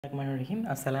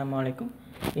Assalamu alaikum.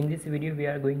 In this video we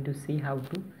are going to see how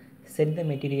to set the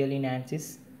material in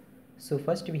Ansys. So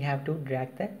first we have to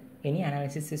drag the any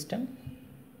analysis system.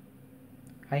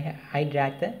 I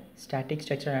drag the static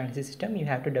structure analysis system. You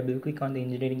have to double click on the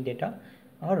engineering data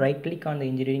or right click on the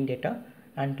engineering data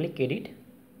and click edit.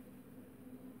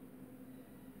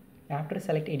 After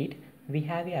select edit, we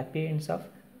have the appearance of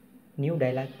new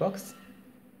dialog box.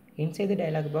 Inside the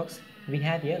dialog box we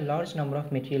have a large number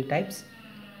of material types.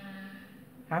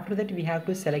 After that we have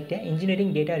to select a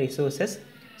engineering data resources.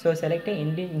 So select a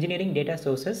engineering data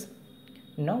sources.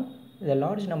 Now the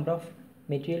large number of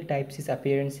material types is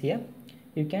appearance here.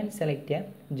 You can select a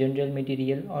general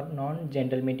material or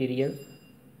non-general material,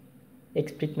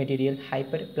 explicit material,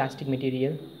 hyperplastic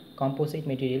material, composite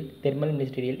material, thermal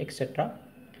material, etc.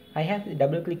 I have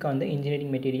double click on the engineering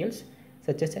materials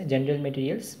such as general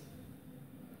materials.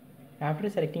 After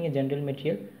selecting a general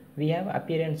material, we have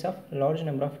appearance of large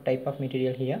number of type of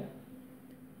material here,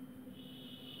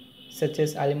 such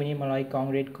as aluminum alloy,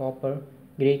 concrete, copper,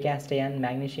 grey cast iron,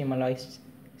 magnesium alloy,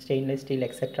 stainless steel,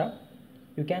 etc.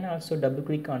 You can also double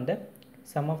click on the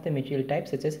some of the material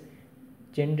types such as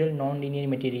general non-linear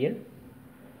material.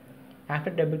 After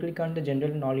double click on the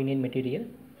general non-linear material,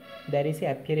 there is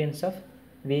a appearance of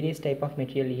various type of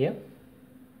material here: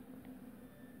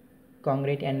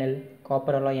 concrete NL,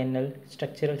 copper alloy NL,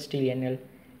 structural steel NL,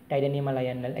 titanium alloy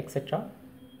NL, etc.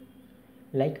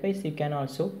 Likewise, you can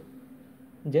also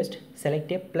just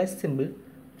select a plus symbol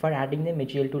for adding the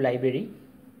material to library.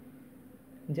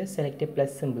 Just select a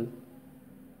plus symbol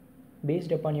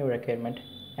based upon your requirement.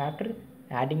 After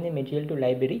adding the material to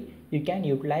library, you can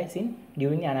utilize in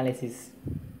during analysis.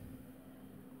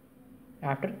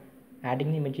 After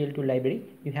adding the material to library,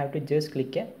 you have to just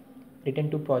click a return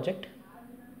to project.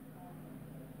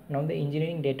 Now the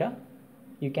engineering data,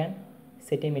 you can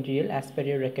set a material as per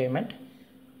your requirement.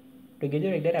 To get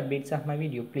the regular updates of my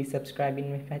video, please subscribe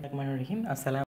in my Assalamu